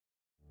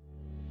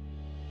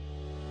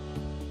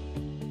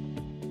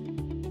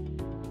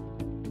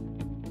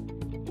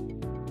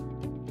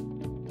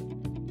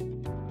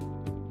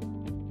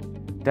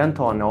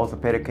Dental and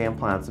orthopedic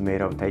implants made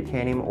of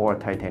titanium or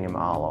titanium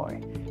alloy.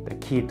 The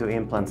key to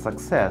implant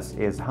success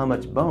is how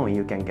much bone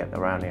you can get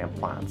around the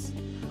implants.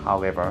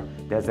 However,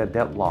 there's a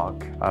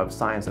deadlock of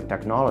science and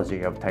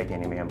technology of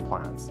titanium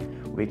implants.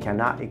 We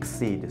cannot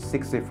exceed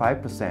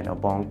 65%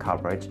 of bone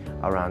coverage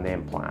around the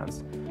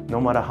implants,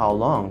 no matter how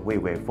long we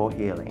wait for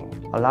healing.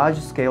 A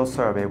large-scale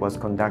survey was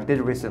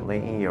conducted recently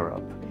in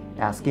Europe,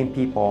 asking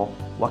people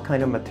what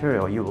kind of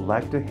material you would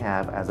like to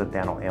have as a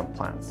dental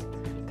implants.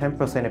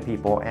 10% of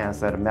people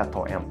answered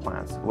metal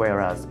implants,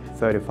 whereas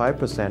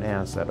 35%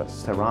 answered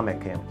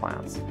ceramic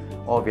implants.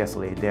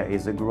 Obviously, there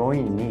is a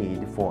growing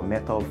need for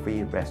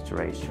metal-free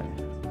restoration.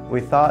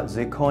 We thought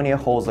zirconia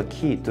holds a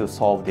key to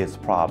solve this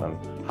problem.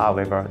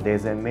 However, there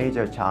is a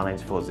major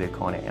challenge for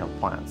zirconia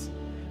implants.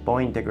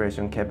 Bone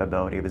integration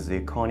capability of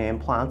zirconia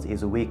implants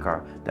is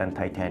weaker than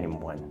titanium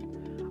one.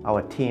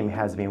 Our team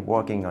has been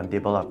working on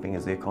developing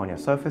zirconia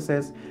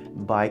surfaces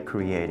by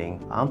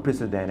creating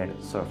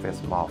unprecedented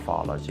surface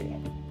morphology.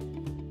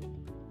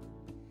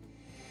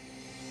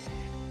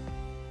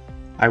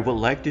 I would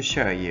like to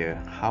show you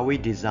how we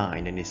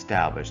designed and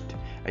established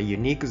a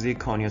unique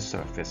zirconia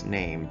surface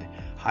named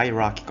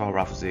hierarchical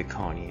rough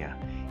zirconia,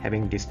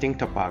 having distinct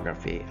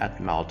topography at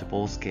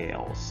multiple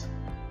scales.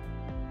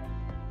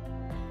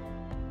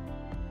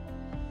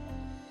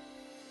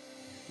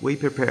 We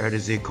prepared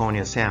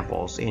zirconia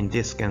samples in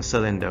disc and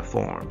cylinder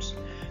forms.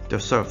 The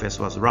surface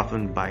was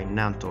roughened by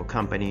Nanto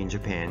company in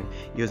Japan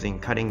using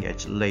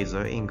cutting-edge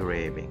laser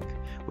engraving.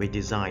 We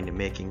designed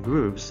making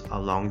grooves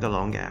along the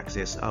long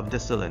axis of the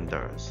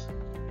cylinders.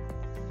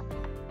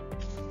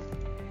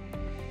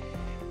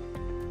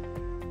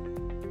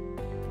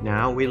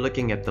 Now we're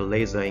looking at the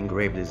laser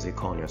engraved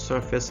zirconia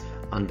surface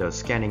under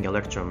scanning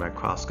electron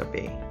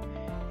microscopy.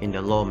 In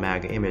the low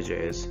mag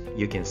images,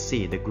 you can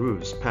see the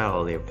grooves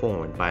parallelly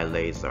formed by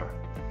laser.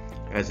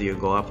 As you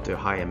go up to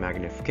higher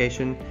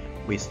magnification,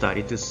 we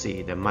started to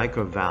see the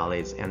micro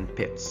valleys and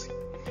pits.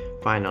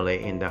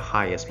 Finally, in the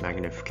highest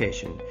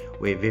magnification,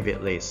 we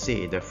vividly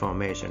see the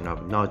formation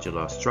of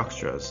nodular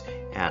structures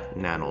at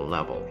nano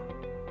level.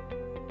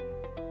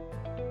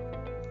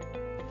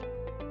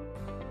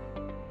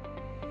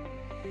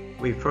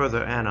 We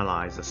further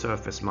analyzed the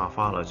surface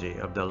morphology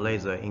of the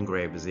laser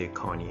engraved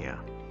zirconia.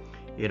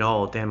 It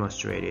all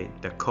demonstrated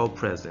the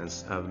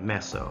co-presence of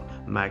meso,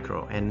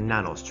 micro, and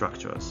nano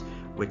structures,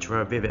 which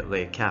were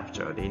vividly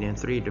captured in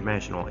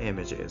three-dimensional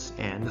images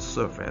and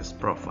surface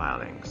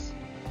profilings.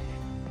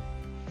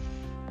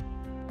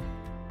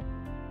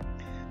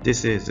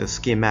 This is a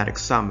schematic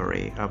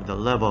summary of the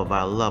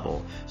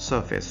level-by-level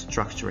surface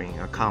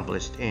structuring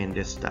accomplished in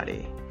this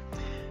study.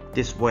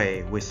 This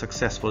way, we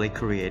successfully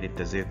created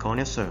the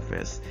zirconia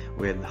surface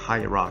with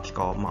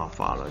hierarchical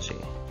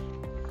morphology.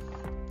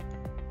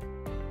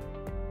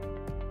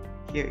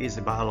 Here is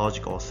a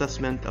biological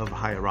assessment of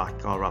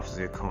hierarchical rough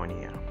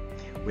zirconia.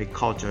 We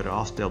cultured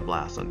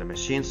osteoblasts on the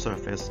machine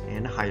surface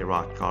and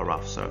hierarchical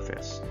rough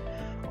surface.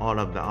 All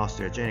of the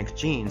osteogenic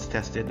genes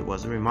tested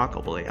was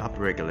remarkably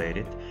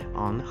upregulated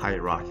on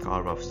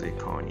hierarchical rough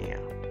zirconia.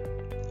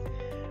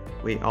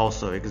 We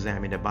also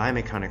examined the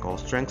biomechanical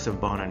strengths of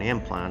bone and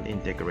implant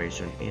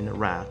integration in a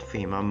rat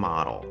femur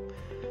model.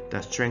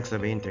 The strength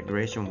of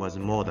integration was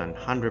more than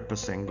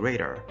 100%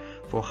 greater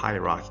for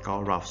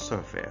hierarchical rough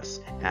surface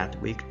at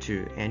week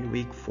 2 and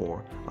week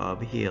 4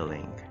 of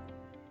healing.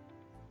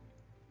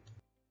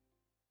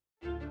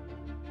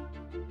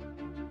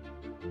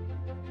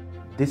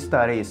 This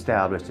study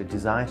established a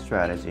design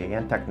strategy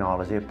and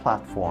technology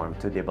platform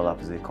to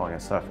develop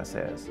zirconia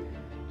surfaces.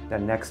 The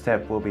next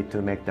step will be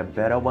to make the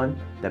better one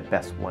the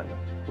best one.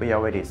 We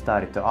already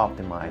started to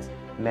optimize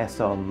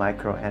meso,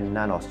 micro, and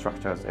nano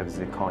structures of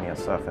zirconia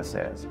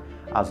surfaces,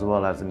 as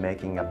well as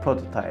making a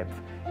prototype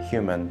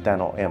human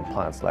dental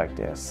implants like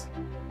this.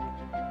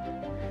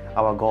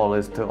 Our goal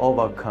is to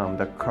overcome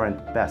the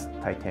current best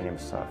titanium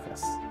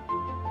surface.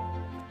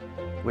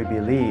 We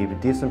believe a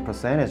decent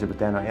percentage of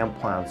dental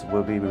implants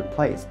will be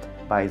replaced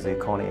by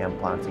zirconia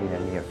implants in the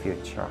near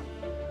future.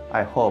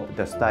 I hope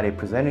the study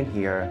presented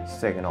here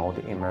signaled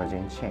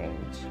emerging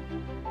change.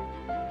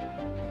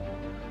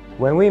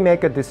 When we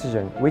make a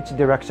decision which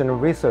direction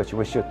of research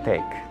we should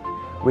take,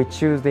 we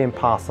choose the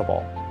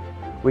impossible.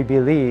 We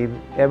believe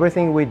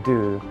everything we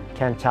do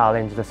can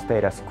challenge the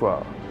status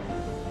quo.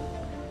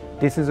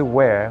 This is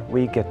where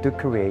we get to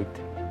create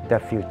the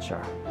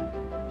future.